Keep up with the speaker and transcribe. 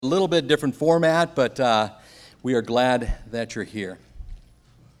A little bit different format, but we are glad that you're here.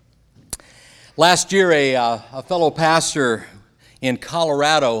 Last year, a fellow pastor in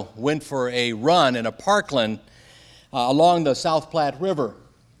Colorado went for a run in a parkland along the South Platte River.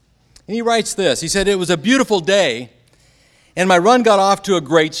 And he writes this. He said, "It was a beautiful day, and my run got off to a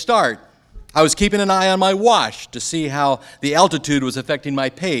great start. I was keeping an eye on my watch to see how the altitude was affecting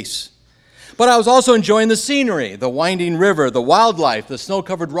my pace. But I was also enjoying the scenery, the winding river, the wildlife, the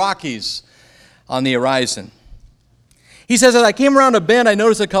snow-covered Rockies on the horizon." He says, as I came around a bend, I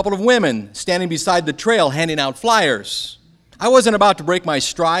noticed a couple of women standing beside the trail handing out flyers. I wasn't about to break my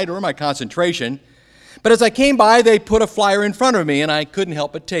stride or my concentration, but as I came by, they put a flyer in front of me, and I couldn't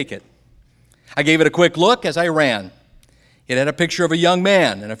help but take it. I gave it a quick look as I ran. It had a picture of a young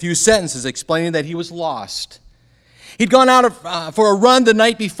man and a few sentences explaining that he was lost. He'd gone out for a run the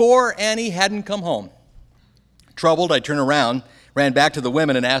night before, and he hadn't come home. Troubled, I turned around, ran back to the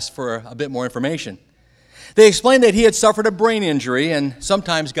women, and asked for a bit more information. They explained that he had suffered a brain injury and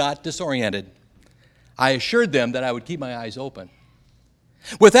sometimes got disoriented. I assured them that I would keep my eyes open.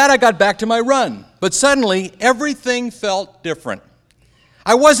 With that, I got back to my run, but suddenly everything felt different.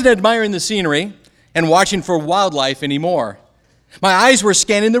 I wasn't admiring the scenery and watching for wildlife anymore. My eyes were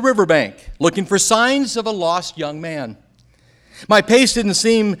scanning the riverbank, looking for signs of a lost young man. My pace didn't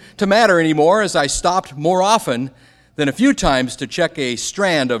seem to matter anymore as I stopped more often than a few times to check a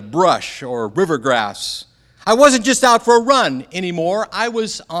strand of brush or river grass. I wasn't just out for a run anymore. I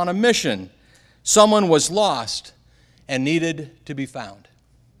was on a mission. Someone was lost and needed to be found.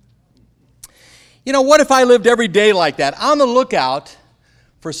 You know, what if I lived every day like that, on the lookout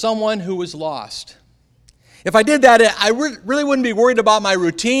for someone who was lost? If I did that, I really wouldn't be worried about my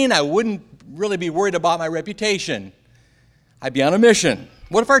routine. I wouldn't really be worried about my reputation. I'd be on a mission.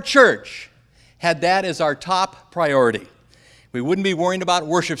 What if our church had that as our top priority? We wouldn't be worrying about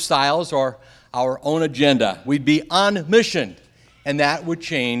worship styles or our own agenda. We'd be on mission, and that would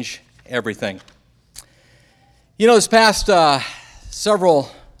change everything. You know, this past several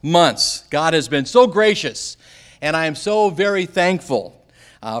months, God has been so gracious, and I am so very thankful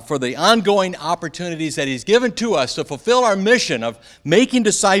for the ongoing opportunities that He's given to us to fulfill our mission of making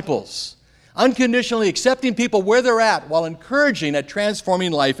disciples, unconditionally accepting people where they're at while encouraging a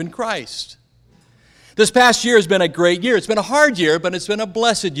transforming life in Christ. This past year has been a great year. It's been a hard year, but it's been a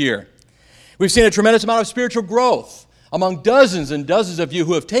blessed year. We've seen a tremendous amount of spiritual growth among dozens and dozens of you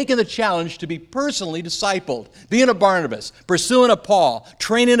who have taken the challenge to be personally discipled, being a Barnabas, pursuing a Paul,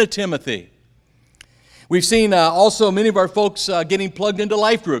 training a Timothy. We've seen also many of our folks getting plugged into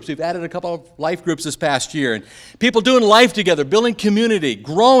life groups. We've added a couple of life groups this past year. And people doing life together, building community,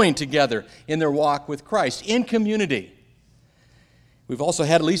 growing together in their walk with Christ, in community. We've also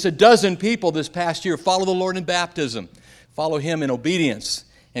had at least a dozen people this past year follow the Lord in baptism, follow Him in obedience,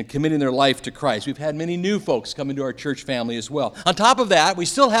 and committing their life to Christ. We've had many new folks come into our church family as well. On top of that, we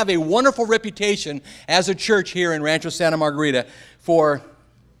still have a wonderful reputation as a church here in Rancho Santa Margarita for,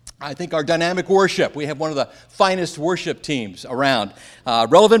 I think, our dynamic worship. We have one of the finest worship teams around.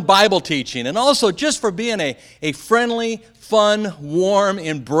 Relevant Bible teaching, and also just for being a friendly, fun, warm,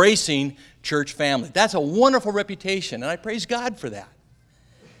 embracing church family. That's a wonderful reputation, and I praise God for that.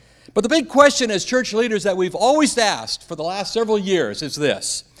 But the big question as church leaders that we've always asked for the last several years is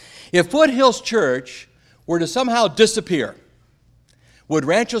this: if Foothills Church were to somehow disappear, would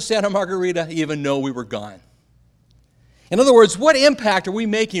Rancho Santa Margarita even know we were gone? In other words, what impact are we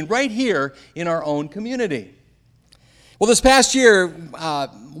making right here in our own community? Well, this past year,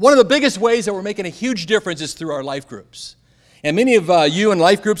 one of the biggest ways that we're making a huge difference is through our life groups. And many of you in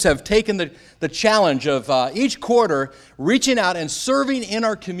life groups have taken the challenge of each quarter reaching out and serving in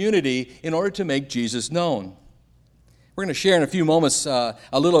our community in order to make Jesus known. We're going to share in a few moments a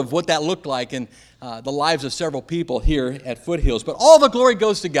little of what that looked like in the lives of several people here at Foothills. But all the glory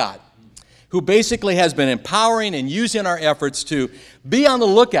goes to God, who basically has been empowering and using our efforts to be on the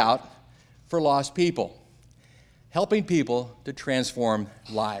lookout for lost people, helping people to transform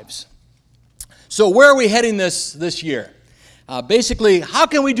lives. So where are we heading this year? Basically, how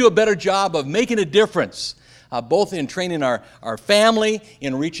can we do a better job of making a difference, both in training our family,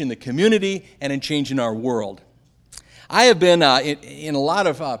 in reaching the community, and in changing our world? I have been in a lot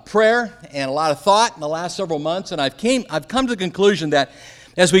of prayer and a lot of thought in the last several months, and I've come to the conclusion that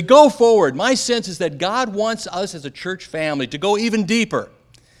as we go forward, my sense is that God wants us as a church family to go even deeper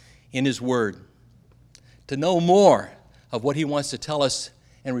in His Word, to know more of what He wants to tell us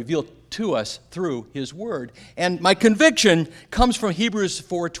and reveal to us through His Word. And my conviction comes from Hebrews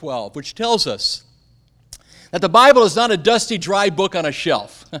 4:12, which tells us that the Bible is not a dusty, dry book on a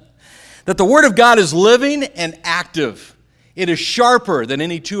shelf, that the Word of God is living and active, It is sharper than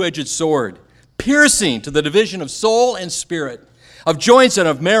any two-edged sword, piercing to the division of soul and spirit, of joints and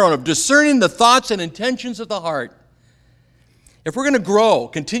of marrow, and of discerning the thoughts and intentions of the heart. If we're going to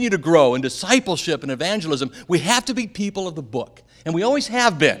continue to grow in discipleship and evangelism, we have to be people of the book. And we always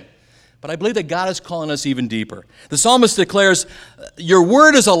have been. But I believe that God is calling us even deeper. The psalmist declares, "Your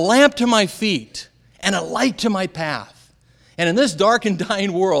word is a lamp to my feet and a light to my path." And in this dark and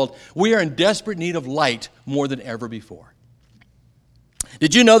dying world, we are in desperate need of light more than ever before.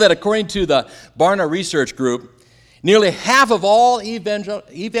 Did you know that according to the Barna Research Group, nearly half of all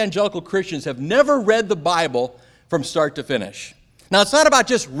evangelical Christians have never read the Bible from start to finish? Now, it's not about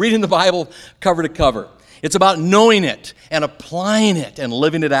just reading the Bible cover to cover. It's about knowing it and applying it and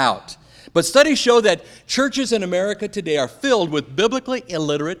living it out. But studies show that churches in America today are filled with biblically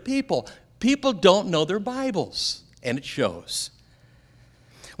illiterate people. People don't know their Bibles, and it shows.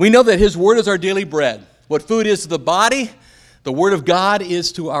 We know that His Word is our daily bread. What food is to the body, the Word of God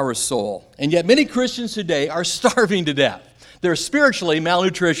is to our soul. And yet many Christians today are starving to death. They're spiritually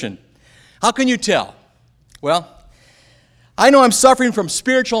malnutrition. How can you tell? Well, I know I'm suffering from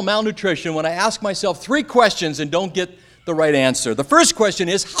spiritual malnutrition when I ask myself 3 questions and don't get the right answer. The first question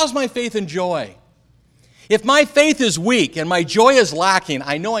is, how's my faith and joy? If my faith is weak and my joy is lacking,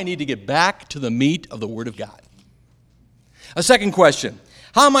 I know I need to get back to the meat of the Word of God. A second question,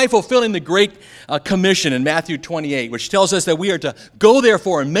 how am I fulfilling the Great Commission in Matthew 28, which tells us that we are to go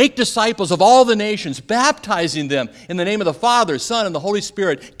therefore and make disciples of all the nations, baptizing them in the name of the Father, Son, and the Holy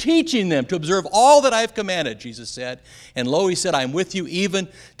Spirit, teaching them to observe all that I have commanded, Jesus said. And lo, He said, I'm with you even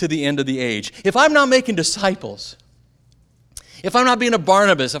to the end of the age. If I'm not making disciples, if I'm not being a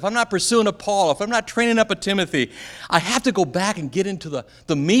Barnabas, if I'm not pursuing a Paul, if I'm not training up a Timothy, I have to go back and get into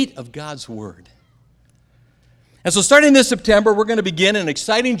the meat of God's Word. And so starting this September, we're going to begin an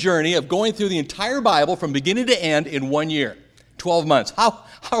exciting journey of going through the entire Bible from beginning to end in 1 year, 12 months. How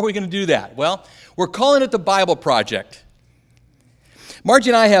are we going to do that? Well, we're calling it the Bible Project. Margie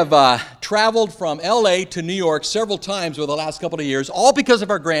and I have traveled from L.A. to New York several times over the last couple of years, all because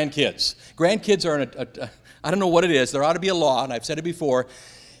of our grandkids. Grandkids are I don't know what it is. There ought to be a law, and I've said it before,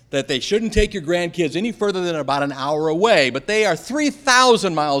 that they shouldn't take your grandkids any further than about an hour away. But they are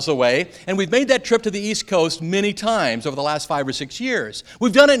 3,000 miles away, and we've made that trip to the East Coast many times over the last 5 or 6 years.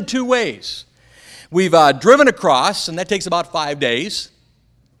 We've done it in 2 ways. We've driven across, and that takes about 5 days.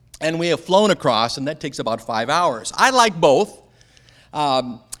 And we have flown across, and that takes about 5 hours. I like both,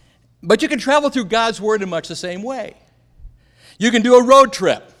 but you can travel through God's Word in much the same way. You can do a road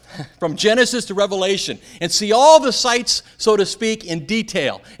trip from Genesis to Revelation and see all the sights, so to speak, in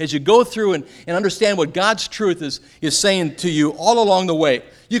detail as you go through and understand what God's truth is saying to you all along the way.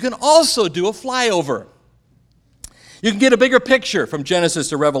 You can also do a flyover. You can get a bigger picture from Genesis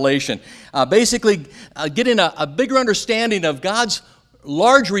to Revelation, basically getting a bigger understanding of God's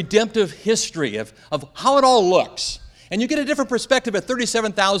large redemptive history of how it all looks. And you get a different perspective at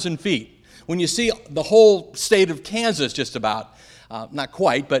 37,000 feet when you see the whole state of Kansas just about. Not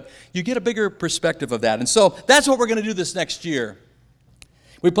quite, but you get a bigger perspective of that. And so that's what we're going to do this next year.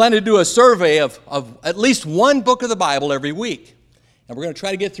 We plan to do a survey of at least one book of the Bible every week. And we're going to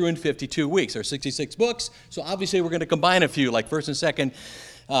try to get through in 52 weeks. There are 66 books, so obviously we're going to combine a few, like 1st and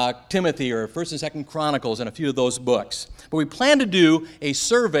 2nd Timothy or 1st and 2nd Chronicles and a few of those books. But we plan to do a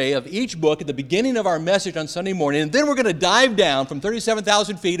survey of each book at the beginning of our message on Sunday morning, and then we're going to dive down from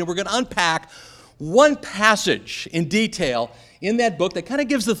 37,000 feet, and we're going to unpack one passage in detail in that book that kind of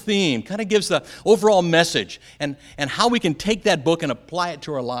gives the theme, kind of gives the overall message, and how we can take that book and apply it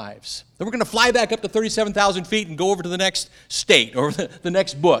to our lives. Then we're going to fly back up to 37,000 feet and go over to the next state or the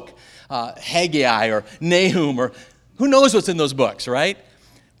next book, Haggai or Nahum, or who knows what's in those books, right?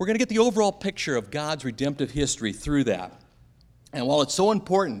 We're going to get the overall picture of God's redemptive history through that. And while it's so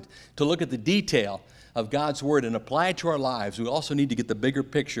important to look at the detail of God's Word and apply it to our lives, we also need to get the bigger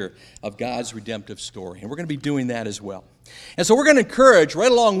picture of God's redemptive story. And we're going to be doing that as well. And so we're going to encourage,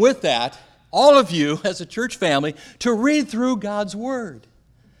 right along with that, all of you as a church family to read through God's Word.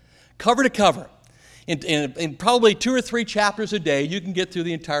 Cover to cover. In probably 2 or 3 chapters a day, you can get through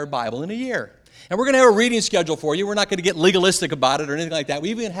the entire Bible in a year. And we're going to have a reading schedule for you. We're not going to get legalistic about it or anything like that. We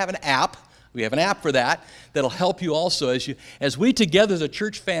even have an app. We have an app for that that'll help you also as we together as a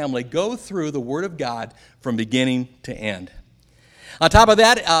church family go through the Word of God from beginning to end. On top of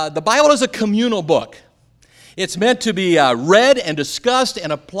that, the Bible is a communal book. It's meant to be read and discussed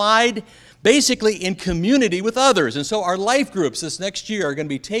and applied basically in community with others. And so our life groups this next year are going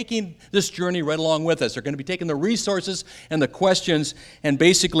to be taking this journey right along with us. They're going to be taking the resources and the questions and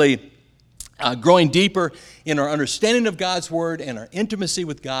basically growing deeper in our understanding of God's Word and our intimacy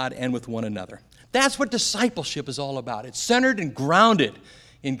with God and with one another. That's what discipleship is all about. It's centered and grounded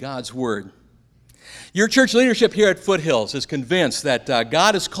in God's Word. Your church leadership here at Foothills is convinced that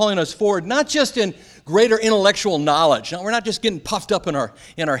God is calling us forward, not just in greater intellectual knowledge. Now, we're not just getting puffed up in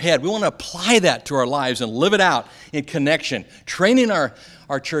our head. We want to apply that to our lives and live it out in connection, training our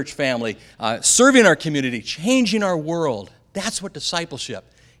church family, serving our community, changing our world. That's what discipleship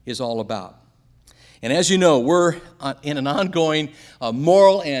is all about. And as you know, we're in an ongoing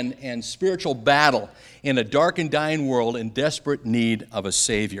moral and spiritual battle in a dark and dying world in desperate need of a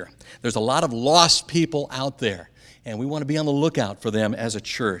Savior. There's a lot of lost people out there, and we want to be on the lookout for them as a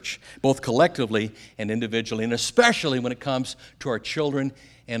church, both collectively and individually, and especially when it comes to our children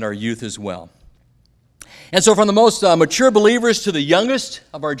and our youth as well. And so from the most mature believers to the youngest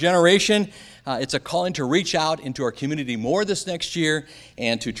of our generation, it's a calling to reach out into our community more this next year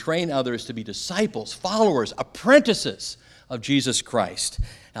and to train others to be disciples, followers, apprentices of Jesus Christ,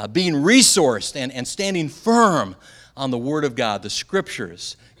 being resourced and standing firm on the Word of God, the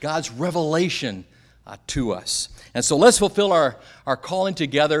Scriptures, God's revelation to us. And so let's fulfill our calling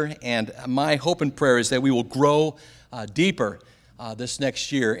together, and my hope and prayer is that we will grow deeper this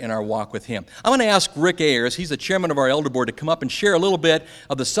next year in our walk with Him. I'm going to ask Rick Ayers, he's the chairman of our elder board, to come up and share a little bit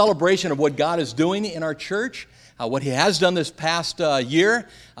of the celebration of what God is doing in our church, what He has done this past year,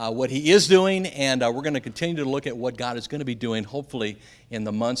 what He is doing, and we're going to continue to look at what God is going to be doing, hopefully, in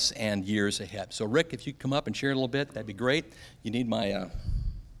the months and years ahead. So, Rick, if you come up and share a little bit, that'd be great. You need my...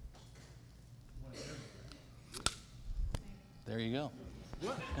 There you go.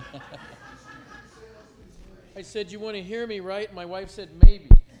 I said, you want to hear me, right? My wife said, maybe.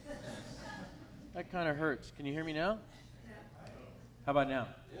 That kind of hurts. Can you hear me now? How about now?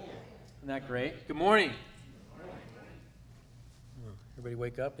 Isn't that great? Good morning. Everybody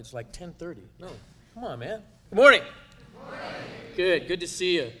wake up. It's like 10:30. No, come on, man. Good morning. Good to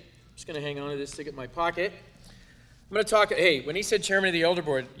see you. I'm just going to hang on to this, stick it in my pocket. I'm going to talk, hey, when he said chairman of the elder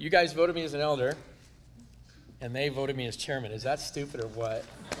board, you guys voted me as an elder, and they voted me as chairman. Is that stupid or what?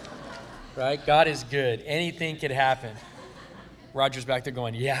 Right? God is good. Anything could happen. Roger's back there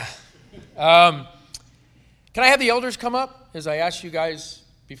going, yeah. Can I have the elders come up? As I asked you guys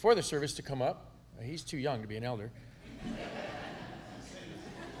before the service to come up. He's too young to be an elder.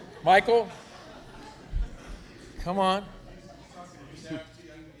 Michael, come on.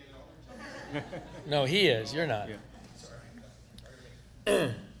 No, he is. You're not.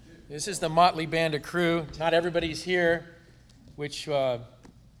 This is the motley band of crew. Not everybody's here, which...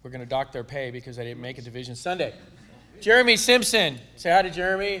 we're going to dock their pay because I didn't make a Division Sunday. Jeremy Simpson. Say hi to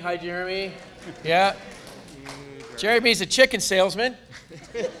Jeremy. Hi, Jeremy. Yeah. Jeremy's a chicken salesman.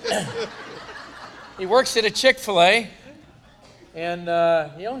 He works at a Chick-fil-A, and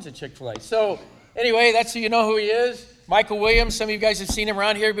he owns a Chick-fil-A. So anyway, that's so you know who he is. Michael Williams. Some of you guys have seen him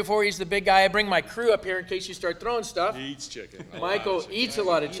around here before. He's the big guy. I bring my crew up here in case you start throwing stuff. He eats chicken. Michael eats a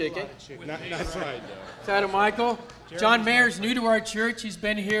lot of chicken. Not fried, though. Say hi to Michael. John Mayer's new to our church. He's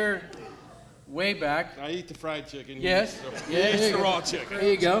been here way back. I eat the fried chicken. Yes. He eats the raw chicken.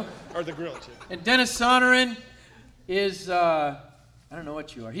 There you go. Or the grilled chicken. And Dennis Sonnerin is, I don't know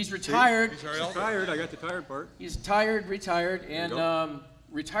what you are. He's retired. He's retired. I got the tired part. He's retired, and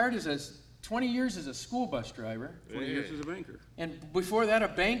retired as 20 years as a school bus driver. 20 years as a banker. And before that, a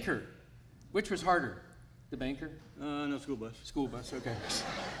banker. Which was harder? The banker? No, school bus. School bus, okay.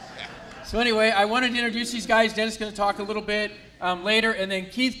 So anyway, I wanted to introduce these guys. Dennis is going to talk a little bit later. And then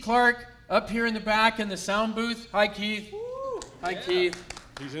Keith Clark up here in the back in the sound booth. Hi, Keith. Woo. Hi, Keith.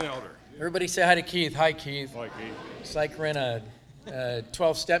 He's an elder. Everybody say hi to Keith. Hi, Keith. Hi, Keith. It's like we're in a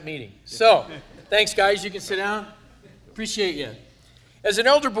 12-step meeting. So, thanks, guys. You can sit down. Appreciate you. As an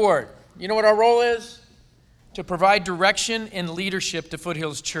elder board, you know what our role is? To provide direction and leadership to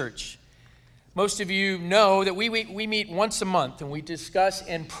Foothills Church. Most of you know that we meet once a month and we discuss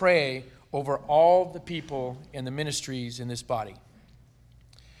and pray over all the people and the ministries in this body.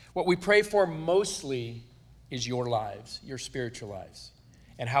 What we pray for mostly is your lives, your spiritual lives,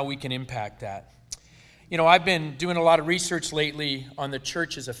 and how we can impact that. You know, I've been doing a lot of research lately on the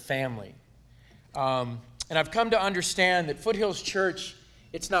church as a family. And I've come to understand that Foothills Church,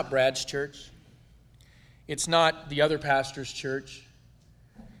 it's not Brad's church. It's not the other pastor's church.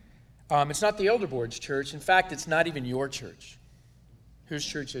 It's not the elder board's church. In fact, it's not even your church. Whose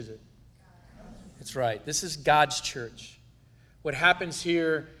church is it? That's right. This is God's church. What happens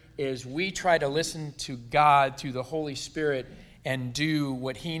here is we try to listen to God through the Holy Spirit and do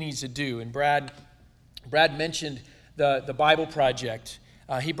what He needs to do. And Brad mentioned the Bible Project.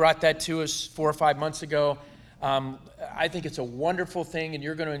 He brought that to us 4 or 5 months ago. I think it's a wonderful thing, and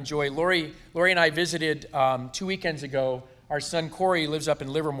you're going to enjoy. Lori and I visited 2 weekends ago our son Corey lives up in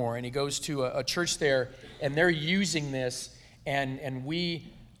Livermore, and he goes to a church there, and they're using this, and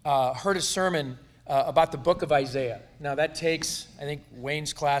we heard a sermon about the book of Isaiah. Now that takes, I think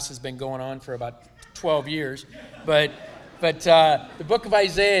Wayne's class has been going on for about 12 years, but the book of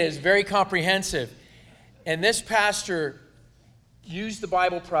Isaiah is very comprehensive. And this pastor used the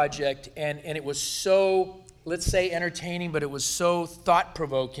Bible Project, and it was so, let's say, entertaining, but it was so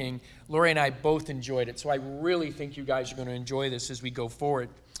thought-provoking. Lori and I both enjoyed it, so I really think you guys are going to enjoy this as we go forward.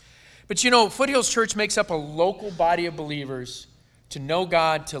 But you know, Foothills Church makes up a local body of believers to know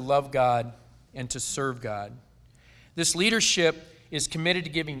God, to love God, and to serve God. This leadership is committed to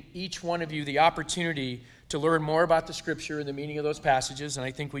giving each one of you the opportunity to learn more about the Scripture and the meaning of those passages, and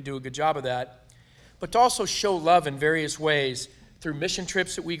I think we do a good job of that, but to also show love in various ways through mission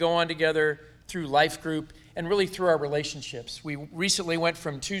trips that we go on together, through life group, and really through our relationships. We recently went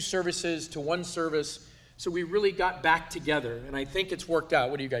from 2 services to 1 service, so we really got back together, and I think it's worked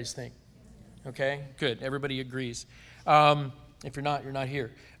out. What do you guys think? Okay, good. Everybody agrees. If you're not, you're not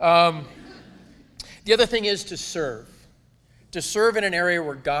here. The other thing is to serve in an area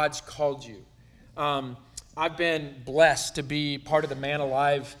where God's called you. I've been blessed to be part of the Man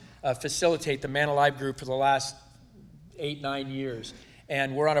Alive, facilitate the Man Alive group for the last 8-9 years.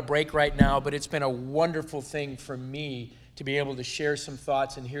 And we're on a break right now, but it's been a wonderful thing for me to be able to share some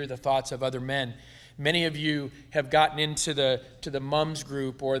thoughts and hear the thoughts of other men. Many of you have gotten into the mums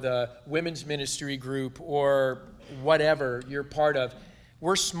group or the women's ministry group or whatever you're part of.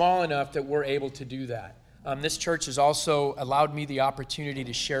 We're small enough that we're able to do that. This church has also allowed me the opportunity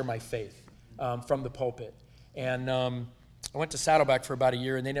to share my faith from the pulpit. And I went to Saddleback for about a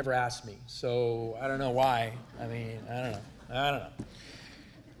year, and they never asked me. So I don't know why. I mean, I don't know.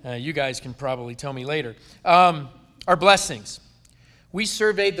 You guys can probably tell me later. Our blessings. We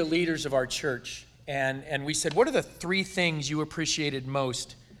surveyed the leaders of our church, and we said, what are the 3 things you appreciated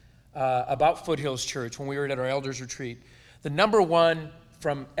most about Foothills Church when we were at our elders retreat? The number 1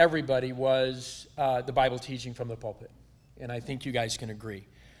 from everybody was the Bible teaching from the pulpit, and I think you guys can agree.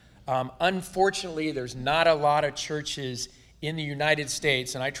 Unfortunately, there's not a lot of churches in the United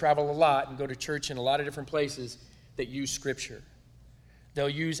States, and I travel a lot and go to church in a lot of different places, that use Scripture. They'll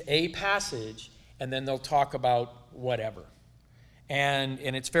use a passage, and then they'll talk about whatever. And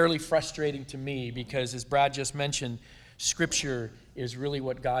it's fairly frustrating to me because, as Brad just mentioned, Scripture is really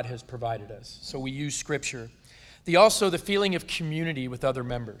what God has provided us. So we use Scripture. The feeling of community with other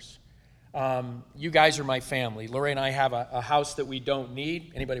members. You guys are my family. Lori and I have a house that we don't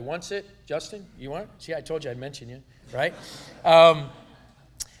need. Anybody wants it? Justin, you want it? See, I told you I'd mention you, right?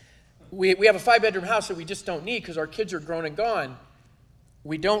 We have a 5-bedroom house that we just don't need because our kids are grown and gone.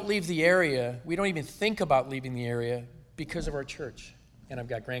 We don't leave the area. We don't even think about leaving the area because of our church. And I've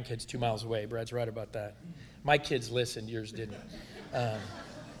got grandkids 2 miles away. Brad's right about that. My kids listened. Yours didn't. I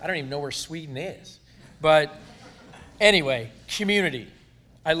don't even know where Sweden is. But anyway, community.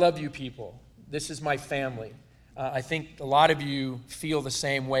 I love you people. This is my family. I think a lot of you feel the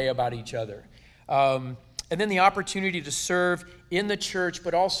same way about each other. And then the opportunity to serve in the church,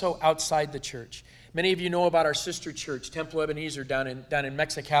 but also outside the church. Many of you know about our sister church, Temple Ebenezer, down in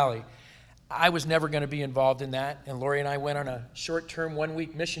Mexicali. I was never going to be involved in that, and Lori and I went on a short-term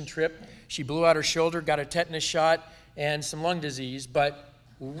 1-week mission trip. She blew out her shoulder, got a tetanus shot, and some lung disease, but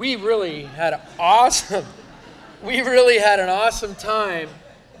we really had an awesome time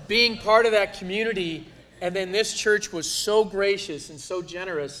being part of that community. And then this church was so gracious and so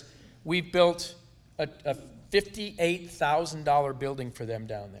generous, we built a $58,000 building for them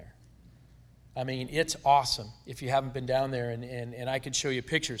down there. I mean, it's awesome if you haven't been down there, and I could show you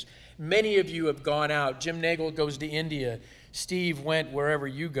pictures. Many of you have gone out. Jim Nagel goes to India. Steve went wherever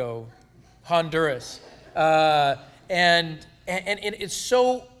you go, Honduras. And it's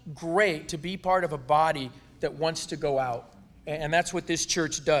so great to be part of a body that wants to go out. And that's what this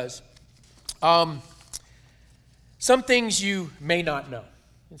church does. Some things you may not know.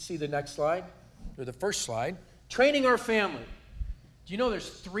 Let's see the next slide, or the first slide. Training our family. Do you know there's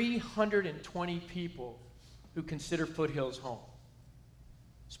 320 people who consider Foothills home?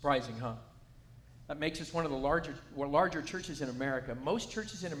 Surprising, huh? That makes us one of the larger churches in America. Most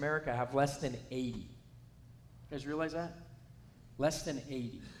churches in America have less than 80. You guys realize that? Less than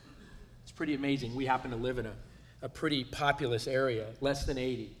 80. It's pretty amazing. We happen to live in a pretty populous area, less than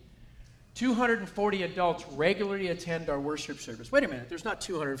 80. 240 adults regularly attend our worship service. Wait a minute, there's not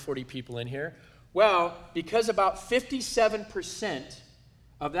 240 people in here. Well, because about 57%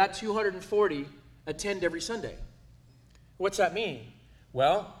 of that 240 attend every Sunday. What's that mean?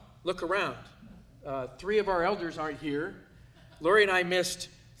 Well, look around. 3 of our elders aren't here. Lori and I missed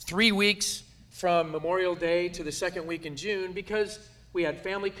 3 weeks from Memorial Day to the second week in June because we had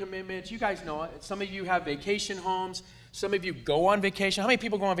family commitments. You guys know it. Some of you have vacation homes. Some of you go on vacation. How many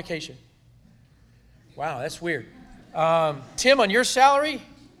people go on vacation? Wow, that's weird. Tim, on your salary?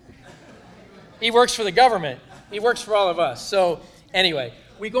 He works for the government. He works for all of us. So anyway,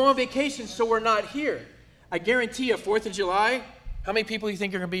 we go on vacation, so we're not here. I guarantee you, 4th of July, how many people do you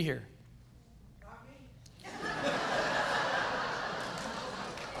think are going to be here?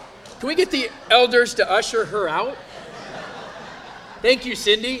 Can we get the elders to usher her out? Thank you,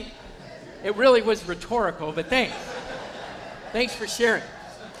 Cindy. It really was rhetorical, but thanks. Thanks for sharing.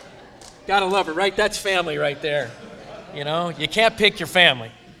 Gotta love her, right? That's family right there. You know, you can't pick your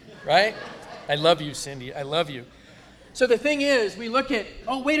family, right? I love you, Cindy. I love you. So the thing is, we look at,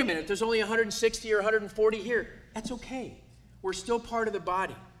 oh, wait a minute, there's only 160 or 140 here. That's okay. We're still part of the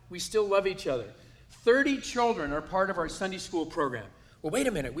body. We still love each other. 30 children are part of our Sunday school program. Well, wait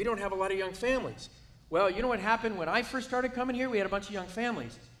a minute, we don't have a lot of young families. Well, you know what happened when I first started coming here? We had a bunch of young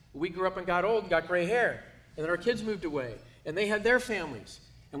families. We grew up and got old and got gray hair. And then our kids moved away, and they had their families.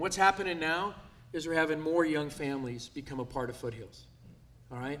 And what's happening now is we're having more young families become a part of Foothills.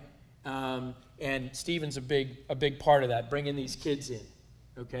 All right? And Stephen's a big part of that, bringing these kids in.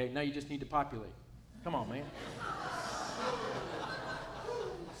 Okay? Now you just need to populate. Come on, man.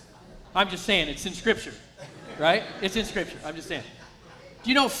 I'm just saying, it's in Scripture. Right? It's in Scripture. I'm just saying. Do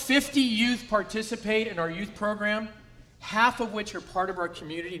you know 50 youth participate in our youth program, half of which are part of our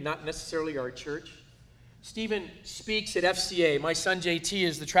community, not necessarily our church? Stephen speaks at FCA. My son JT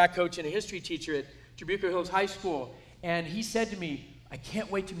is the track coach and a history teacher at Trabuco Hills High School. And he said to me, I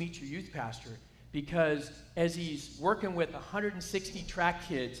can't wait to meet your youth pastor because as he's working with 160 track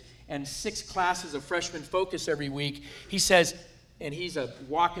kids and 6 classes of freshman focus every week, he says, and he's a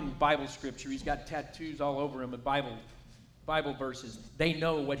walking Bible scripture. He's got tattoos all over him of Bible verses. They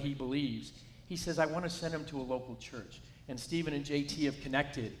know what he believes. He says, I want to send him to a local church. And Stephen and JT have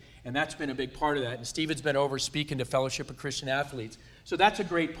connected, and that's been a big part of that. And Stephen's been over speaking to Fellowship of Christian Athletes. So that's a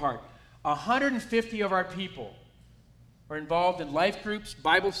great part. 150 of our people are involved in life groups,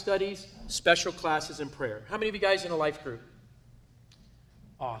 Bible studies, special classes, and prayer. How many of you guys in a life group?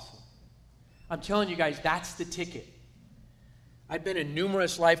 Awesome. I'm telling you guys, that's the ticket. I've been in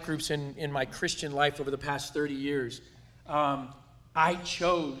numerous life groups in my Christian life over the past 30 years. I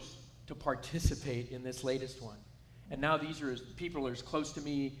chose to participate in this latest one. And now these are people are as close to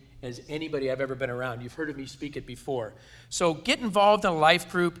me as anybody I've ever been around. You've heard of me speak it before. So get involved in a life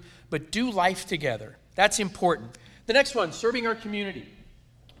group, but do life together. That's important. The next one, serving our community.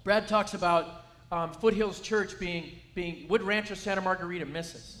 Brad talks about Foothills Church being Wood Rancho Santa Margarita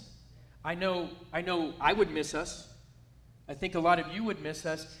miss us. I know I would miss us. I think a lot of you would miss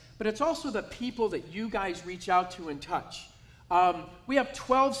us. But it's also the people that you guys reach out to and touch. We have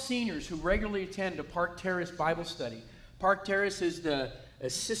 12 seniors who regularly attend a Park Terrace Bible study. Park Terrace is the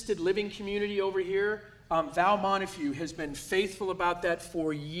assisted living community over here. Val Montefiore has been faithful about that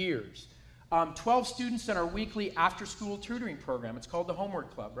for years. 12 students in our weekly after-school tutoring program. It's called the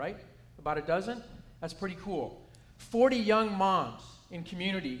Homework Club, right? About a dozen? That's pretty cool. 40 young moms in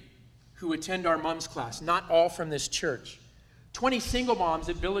community who attend our moms class, not all from this church. 20 single moms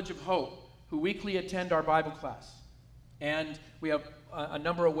at Village of Hope who weekly attend our Bible class. And we have a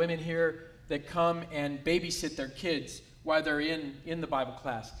number of women here that come and babysit their kids while they're in the Bible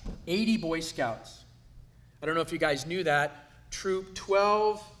class. 80 Boy Scouts. I don't know if you guys knew that. Troop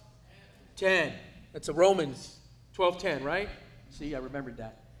 1210. That's a Romans 12:10, right? See, I remembered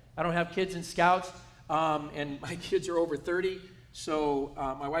that. I don't have kids in Scouts, and my kids are over 30, so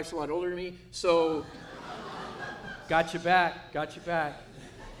my wife's a lot older than me, so got your back.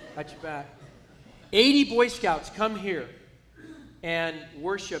 80 Boy Scouts come here and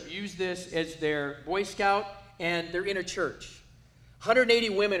worship, use this as their Boy Scout, and they're in a church. 180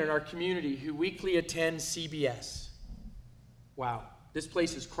 women in our community who weekly attend CBS. Wow. This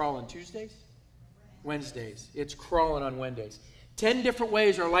place is crawling Tuesdays? Wednesdays. It's crawling on Wednesdays. 10 different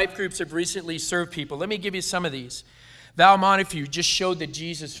ways our life groups have recently served people. Let me give you some of these. Val Montefiore just showed the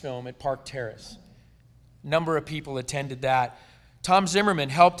Jesus film at Park Terrace. Number of people attended that. Tom Zimmerman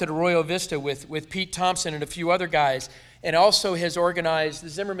helped at Arroyo Vista with Pete Thompson and a few other guys, and also has organized, the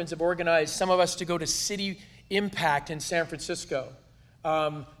Zimmermans have organized some of us to go to City Impact in San Francisco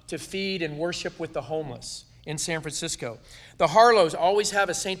to feed and worship with the homeless in San Francisco. The Harlows always have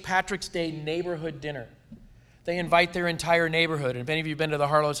a St. Patrick's Day neighborhood dinner. They invite their entire neighborhood, and if any of you have been to the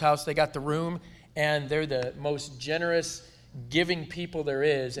Harlows house, they got the room, and they're the most generous, giving people there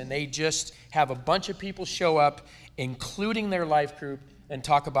is, and they just have a bunch of people show up, including their life group, and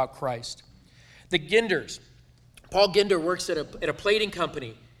talk about Christ. The Ginders. Paul Ginder works at a plating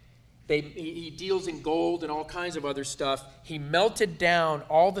company, He deals in gold and all kinds of other stuff. He melted down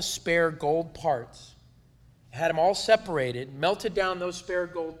all the spare gold parts, had them all separated, melted down those spare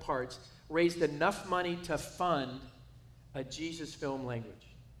gold parts, raised enough money to fund a Jesus film language.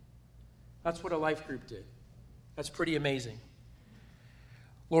 That's what a life group did. That's pretty amazing.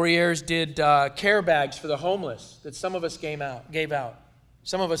 Laurieres did care bags for the homeless that some of us gave out.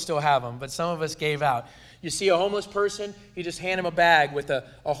 Some of us still have them, but some of us gave out. You see a homeless person, you just hand him a bag with a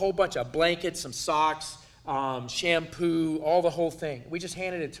whole bunch of blankets, some socks, shampoo, all the whole thing. We just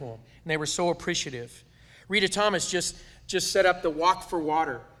handed it to them, and they were so appreciative. Rita Thomas just set up the Walk for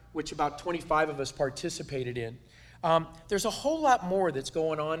Water, which about 25 of us participated in. There's a whole lot more that's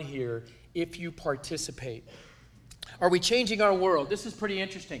going on here if you participate. Are we changing our world? This is pretty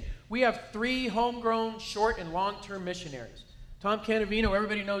interesting. We have 3 homegrown short and long-term missionaries. Tom Canavino,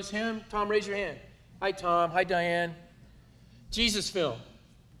 everybody knows him. Tom, raise your hand. Hi, Tom. Hi, Diane. Jesus Film.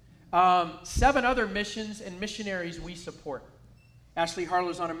 7 other missions and missionaries we support. Ashley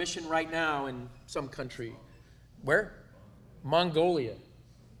Harlow's on a mission right now in some country. Where? Mongolia.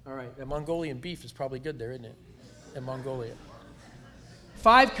 All right, that Mongolian beef is probably good there, isn't it? In Mongolia.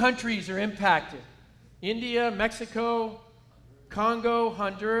 5 countries are impacted. India, Mexico, Congo,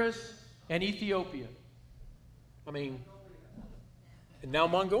 Honduras, and Ethiopia. And now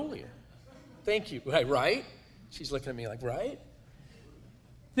Mongolia. Thank you. Right? She's looking at me like, right?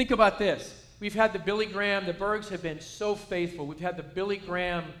 Think about this. We've had the Billy Graham, the Bergs have been so faithful. We've had the Billy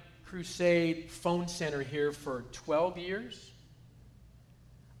Graham Crusade phone center here for 12 years.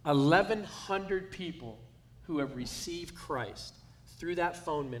 1,100 people who have received Christ through that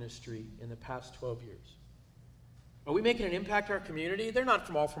phone ministry in the past 12 years. Are we making an impact in our community? They're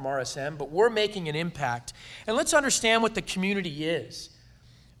not all from RSM, but we're making an impact. And let's understand what the community is.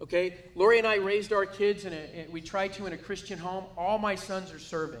 Okay, Lori and I raised our kids, we tried to in a Christian home. All my sons are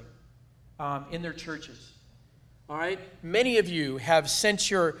serving in their churches. All right, many of you have sent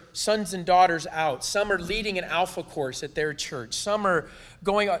your sons and daughters out. Some are leading an Alpha course at their church. Some are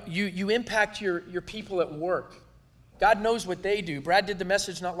going. You impact your people at work. God knows what they do. Brad did the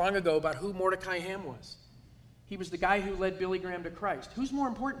message not long ago about who Mordecai Ham was. He was the guy who led Billy Graham to Christ. Who's more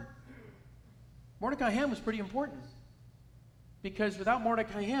important? Mordecai Ham was pretty important. Because without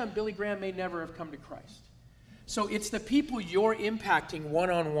Mordecai Ham, Billy Graham may never have come to Christ. So it's the people you're impacting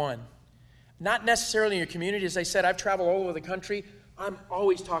one-on-one. Not necessarily in your community. As I said, I've traveled all over the country. I'm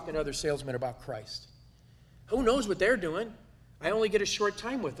always talking to other salesmen about Christ. Who knows what they're doing? I only get a short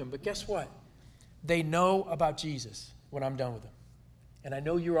time with them, but guess what? They know about Jesus when I'm done with them. And I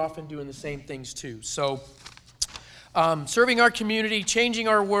know you're often doing the same things too. So serving our community, changing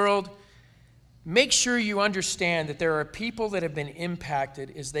our world. Make sure you understand that there are people that have been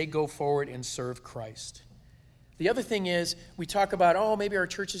impacted as they go forward and serve Christ. The other thing is, we talk about, maybe our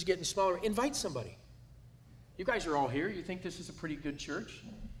church is getting smaller. Invite somebody. You guys are all here. You think this is a pretty good church?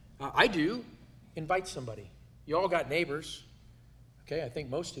 I do. Invite somebody. You all got neighbors. Okay, I think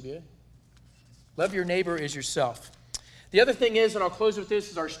most of you. Love your neighbor as yourself. The other thing is, and I'll close with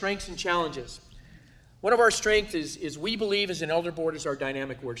this, is our strengths and challenges. One of our strengths is we believe as an elder board is our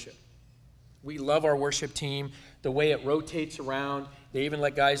dynamic worship. We love our worship team, the way it rotates around. They even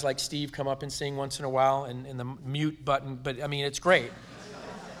let guys like Steve come up and sing once in a while and the mute button. But, it's great.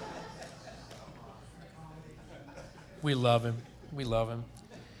 We love him. We love him.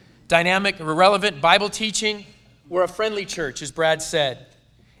 Dynamic, relevant Bible teaching. We're a friendly church, as Brad said.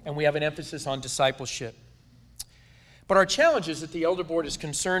 And we have an emphasis on discipleship. But our challenges that the elder board is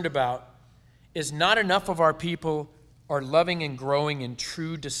concerned about is not enough of our people are loving and growing in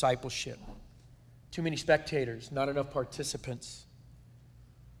true discipleship. Too many spectators, not enough participants.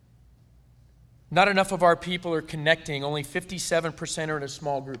 Not enough of our people are connecting. Only 57% are in a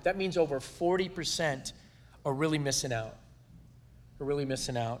small group. That means over 40% are really missing out.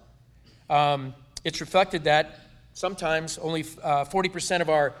 It's reflected that sometimes only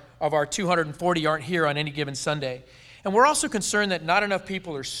 40% of our 240 aren't here on any given Sunday. And we're also concerned that not enough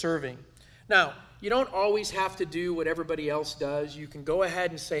people are serving. Now, you don't always have to do what everybody else does. You can go ahead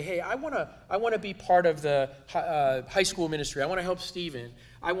and say, hey, I want to be part of the high school ministry. I want to help Stephen.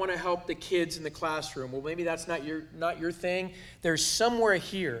 I want to help the kids in the classroom. Well, maybe that's not your thing. There's somewhere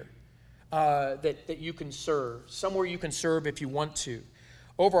here that you can serve. Somewhere you can serve if you want to.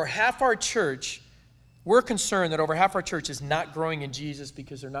 Over half our church, we're concerned that over half our church is not growing in Jesus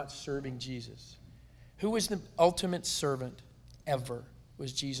because they're not serving Jesus. Who was the ultimate servant ever?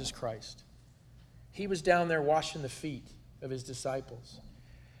 Was Jesus Christ. He was down there washing the feet of his disciples.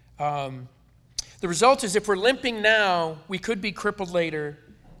 The result is if we're limping now, we could be crippled later,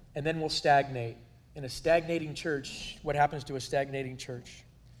 and then we'll stagnate. In a stagnating church, what happens to a stagnating church?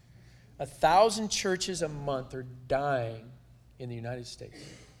 1,000 churches a month are dying in the United States.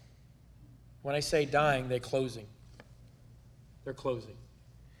 When I say dying, they're closing. They're closing.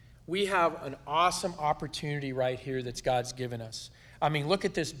 We have an awesome opportunity right here that God's given us. I mean, look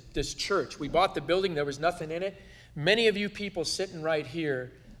at this church. We bought the building. There was nothing in it. Many of you people sitting right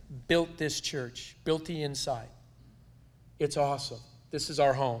here built this church, built the inside. It's awesome. This is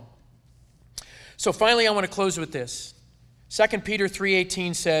our home. So finally, I want to close with this. 2 Peter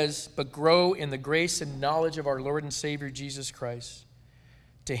 3:18 says, "But grow in the grace and knowledge of our Lord and Savior Jesus Christ.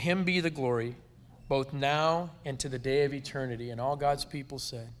 To him be the glory, both now and to the day of eternity." And all God's people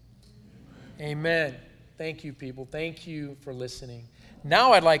said, Amen. Thank you, people. Thank you for listening.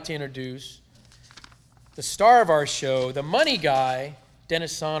 Now I'd like to introduce the star of our show, the money guy,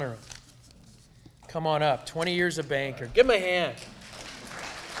 Dennis Sonnerum. Come on up. 20 years a banker. Give him a hand.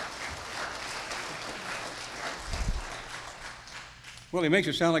 Well, he makes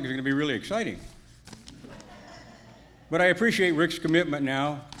it sound like it's going to be really exciting. But I appreciate Rick's commitment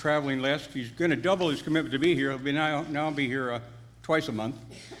now, traveling less. He's going to double his commitment to be here. He'll now be here twice a month.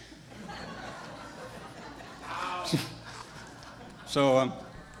 So I'm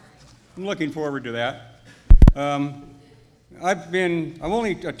looking forward to that. I've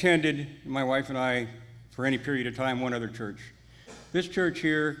only attended, my wife and I, for any period of time, one other church. This church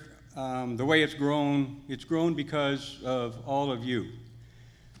here, the way it's grown because of all of you.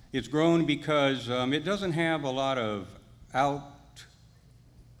 It's grown because it doesn't have a lot of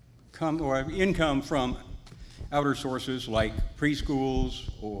income from outer sources like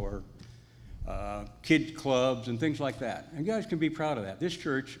preschools or kid clubs and things like that. And you guys can be proud of that. This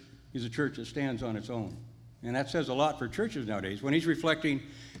church is a church that stands on its own. And that says a lot for churches nowadays. When he's reflecting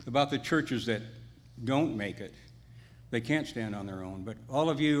about the churches that don't make it, they can't stand on their own. But all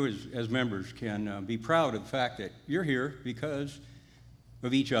of you as members can be proud of the fact that you're here because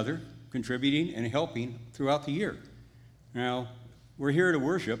of each other, contributing and helping throughout the year. Now, we're here to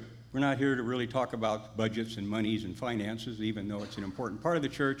worship. We're not here to really talk about budgets and monies and finances, even though it's an important part of the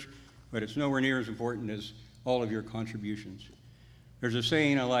church, but it's nowhere near as important as all of your contributions. There's a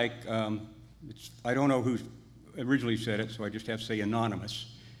saying I like, I don't know who originally said it, so I just have to say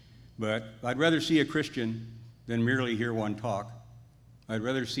anonymous, but I'd rather see a Christian than merely hear one talk. I'd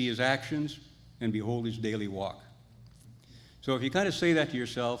rather see his actions and behold his daily walk. So if you kind of say that to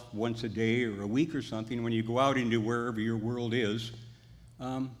yourself once a day or a week or something, when you go out into wherever your world is,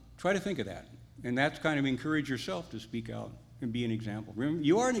 try to think of that. And that's kind of encourage yourself to speak out and be an example. Remember,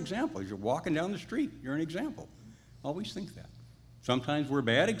 you are an example. As you're walking down the street, you're an example. Always think that. Sometimes we're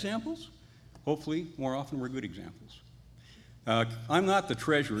bad examples. Hopefully, more often, we're good examples. I'm not the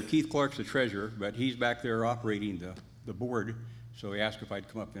treasurer. Keith Clark's the treasurer, but he's back there operating the board, so he asked if I'd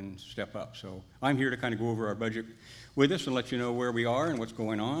come up and step up. So I'm here to kind of go over our budget with us and let you know where we are and what's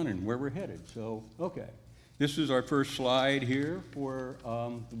going on and where we're headed. So, okay. This is our first slide here for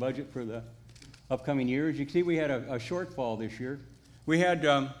the budget for the upcoming year. As you can see, we had a shortfall this year. We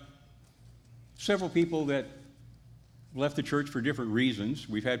had several people that left the church for different reasons.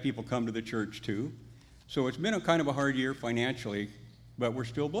 We've had people come to the church too. So it's been a kind of a hard year financially, but we're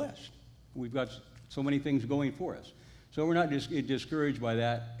still blessed. We've got so many things going for us. So we're not discouraged by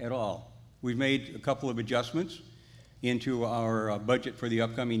that at all. We've made a couple of adjustments into our budget for the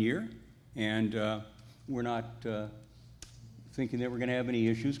upcoming year, and we're not thinking that we're going to have any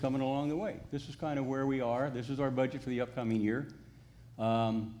issues coming along the way. This is kind of where we are. This is our budget for the upcoming year.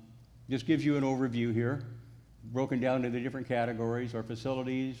 This gives you an overview here, broken down into the different categories: our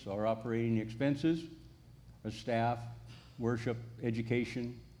facilities, our operating expenses, our staff, worship,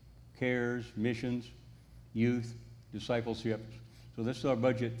 education, cares, missions, youth, discipleship. So this is our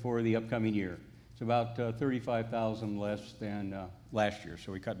budget for the upcoming year. It's about $35,000 less than last year,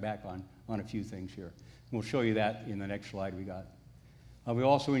 so we cut back on a few things here. We'll show you that in the next slide we got. We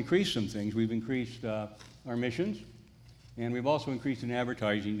also increased some things. We've increased our missions, and we've also increased in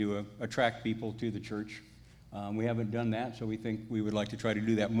advertising to attract people to the church. We haven't done that, so we think we would like to try to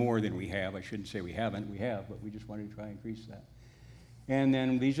do that more than we have. I shouldn't say we haven't, we have, but we just wanted to try and increase that. And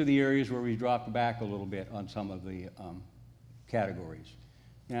then these are the areas where we dropped back a little bit on some of the categories.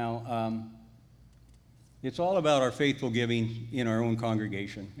 Now, it's all about our faithful giving in our own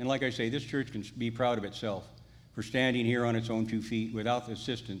congregation. And like I say, this church can be proud of itself for standing here on its own 2 feet without the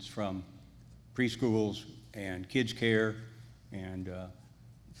assistance from preschools and kids' care and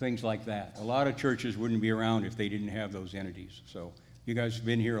things like that. A lot of churches wouldn't be around if they didn't have those entities. So you guys have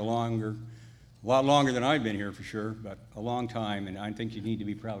been here a lot longer than I've been here for sure, but a long time, and I think you need to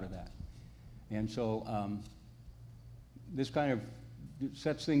be proud of that. And so this kind of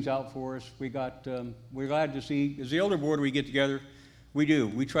sets things out for us. We're glad to see, as the elder board, we get together We do.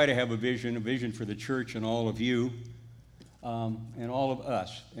 We try to have a vision for the church and all of you and all of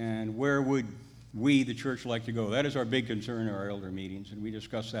us. And where would we, the church, like to go? That is our big concern in our elder meetings, and we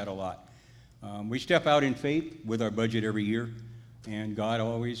discuss that a lot. We step out in faith with our budget every year, and God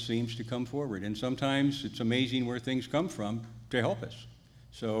always seems to come forward. And sometimes it's amazing where things come from to help us.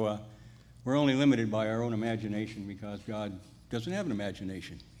 So we're only limited by our own imagination because God doesn't have an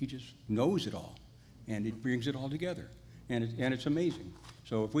imagination. He just knows it all, and it brings it all together. And it's amazing.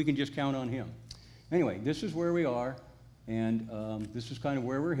 So if we can just count on Him. Anyway, this is where we are, and this is kind of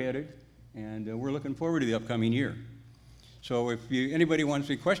where we're headed, and we're looking forward to the upcoming year. So if anybody wants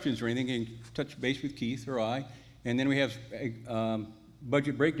any questions or anything, you can touch base with Keith or I. And then we have a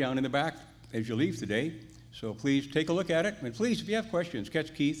budget breakdown in the back as you leave today. So please take a look at it. And please, if you have questions,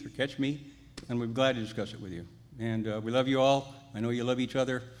 catch Keith or catch me, and we'd be glad to discuss it with you. And we love you all. I know you love each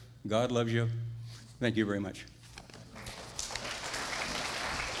other. God loves you. Thank you very much.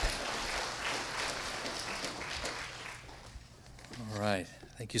 All right.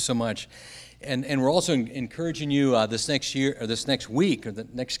 Thank you so much. And we're also encouraging you this next year, or this next week, or the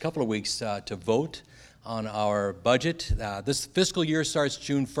next couple of weeks to vote on our budget. This fiscal year starts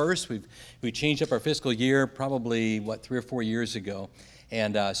June 1st. We changed up our fiscal year probably, 3 or 4 years ago.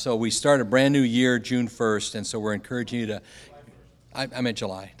 And so we start a brand new year June 1st, and so we're encouraging you to, I meant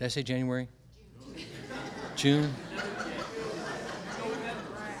July. Did I say January? June?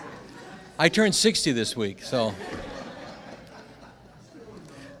 I turned 60 this week, so.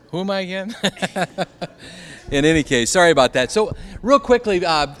 Who am I again? In any case, sorry about that. So real quickly,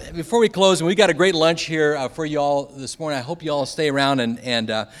 before we close, and we got a great lunch here for you all this morning. I hope you all stay around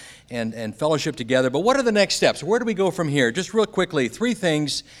and fellowship together. But what are the next steps? Where do we go from here? Just real quickly, 3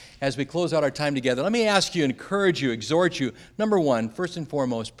 things as we close out our time together. Let me ask you, encourage you, exhort you. Number 1, first and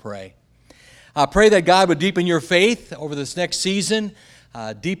foremost, pray. Pray that God would deepen your faith over this next season.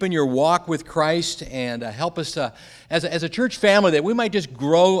 Deepen your walk with Christ, and help us to, as a church family, that we might just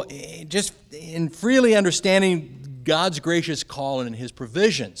grow just in freely understanding God's gracious call and His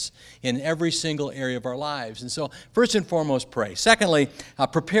provisions in every single area of our lives. And so, first and foremost, pray. Secondly,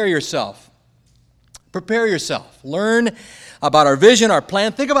 prepare yourself. Prepare yourself. Learn about our vision, our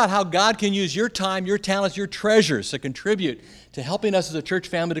plan. Think about how God can use your time, your talents, your treasures to contribute to helping us as a church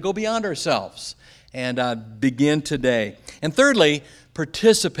family to go beyond ourselves and begin today. And thirdly,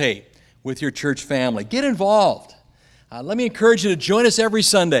 participate with your church family. Get involved. Let me encourage you to join us every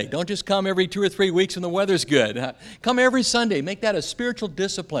Sunday. Don't just come every 2 or 3 weeks when the weather's good. Come every Sunday. Make that a spiritual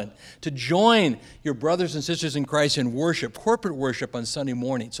discipline to join your brothers and sisters in Christ in worship, corporate worship on Sunday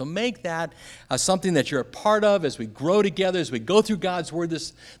morning. So make that something that you're a part of as we grow together, as we go through God's Word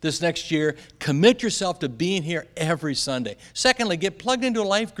this next year. Commit yourself to being here every Sunday. Secondly, get plugged into a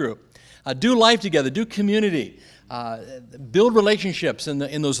life group. Do life together. Do community. Build relationships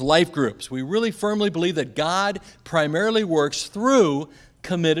in those life groups. We really firmly believe that God primarily works through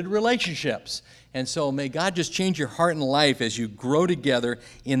committed relationships. And so may God just change your heart and life as you grow together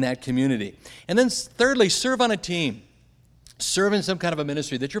in that community. And then thirdly, serve on a team. Serve in some kind of a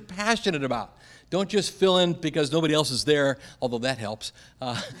ministry that you're passionate about. Don't just fill in because nobody else is there, although that helps.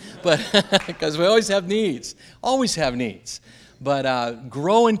 But because we always have needs. Always have needs. But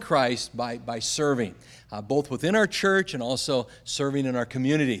grow in Christ by serving. Both within our church and also serving in our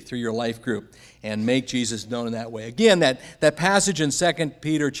community through your life group, and make Jesus known in that way. Again, that passage in 2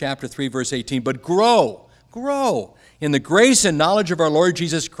 Peter chapter 3, verse 18, but grow in the grace and knowledge of our Lord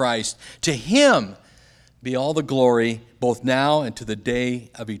Jesus Christ. To Him be all the glory, both now and to the day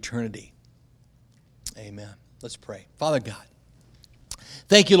of eternity. Amen. Let's pray. Father God,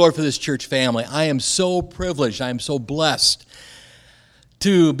 thank you, Lord, for this church family. I am so privileged. I am so blessed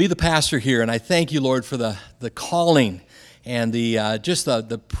to be the pastor here, and I thank you, Lord, for the calling and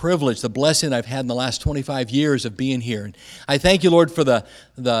the privilege, the blessing I've had in the last 25 years of being here. And I thank you, Lord, for the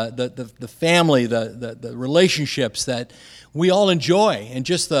family, the relationships that we all enjoy, and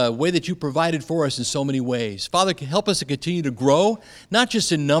just the way that you provided for us in so many ways. Father, help us to continue to grow, not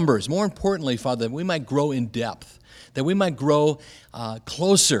just in numbers. More importantly, Father, that we might grow in depth, that we might grow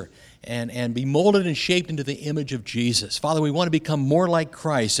closer and be molded and shaped into the image of Jesus. Father, we want to become more like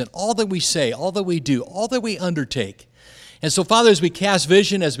Christ in all that we say, all that we do, all that we undertake. And so, Father, as we cast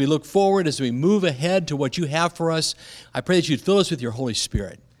vision, as we look forward, as we move ahead to what you have for us, I pray that you'd fill us with your Holy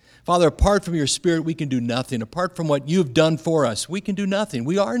Spirit. Father, apart from your Spirit, we can do nothing. Apart from what you've done for us, we can do nothing.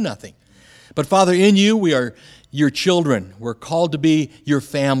 We are nothing. But, Father, in you, we are your children. We're called to be your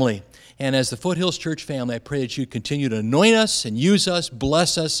family. And as the Foothills Church family, I pray that you continue to anoint us and use us,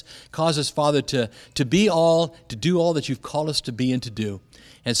 bless us, cause us, Father, to do all that you've called us to be and to do.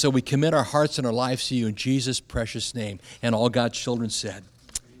 And so we commit our hearts and our lives to you in Jesus' precious name. And all God's children said,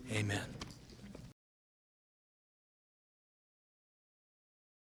 amen.